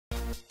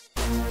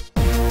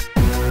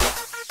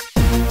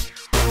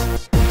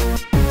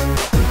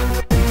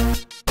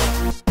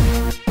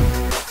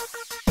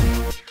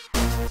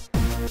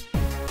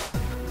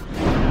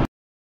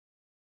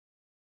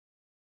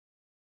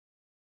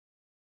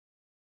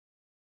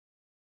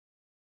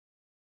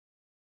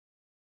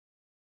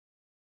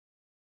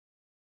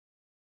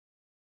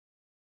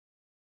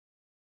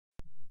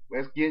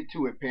Let's get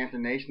to it, Panther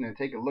Nation, and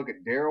take a look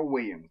at Daryl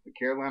Williams, the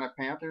Carolina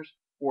Panthers'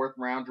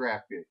 fourth-round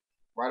draft pick.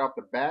 Right off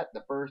the bat,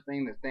 the first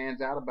thing that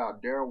stands out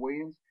about Daryl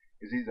Williams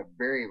is he's a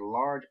very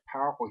large,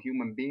 powerful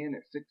human being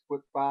at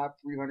 6'5",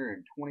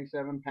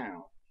 327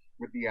 pounds,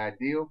 with the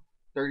ideal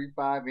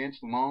 35-inch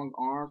long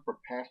arms for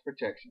pass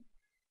protection.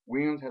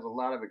 Williams has a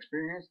lot of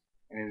experience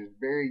and is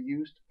very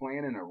used to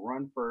playing in a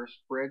run-first,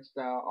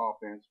 spread-style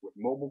offense with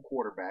mobile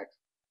quarterbacks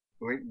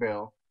Blake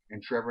Bell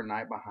and Trevor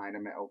Knight behind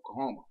him at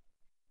Oklahoma.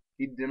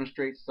 He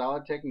demonstrates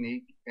solid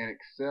technique and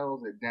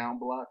excels at down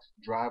blocks,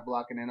 drive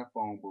blocking in a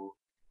phone booth,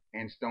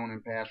 and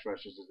stoning pass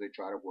rushers as they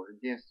try to work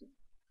against him.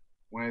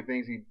 One of the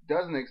things he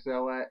doesn't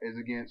excel at is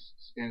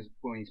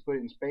when he's put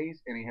in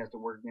space and he has to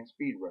work against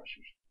speed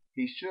rushers.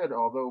 He should,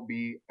 although,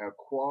 be a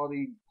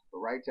quality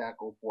right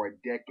tackle for a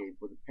decade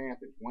for the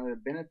Panthers. One of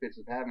the benefits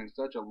of having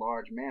such a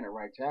large man at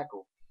right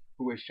tackle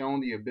who has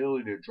shown the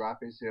ability to drop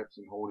his hips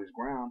and hold his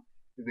ground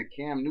is that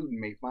Cam Newton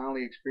may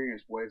finally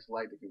experience what it's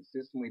like to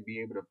consistently be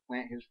able to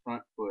plant his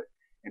front foot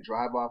and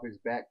drive off his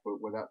back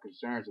foot without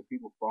concerns of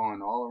people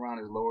falling all around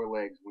his lower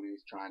legs when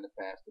he's trying to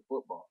pass the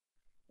football.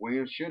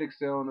 Williams should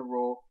excel in the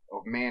role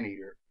of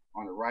man-eater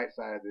on the right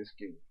side of this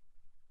game.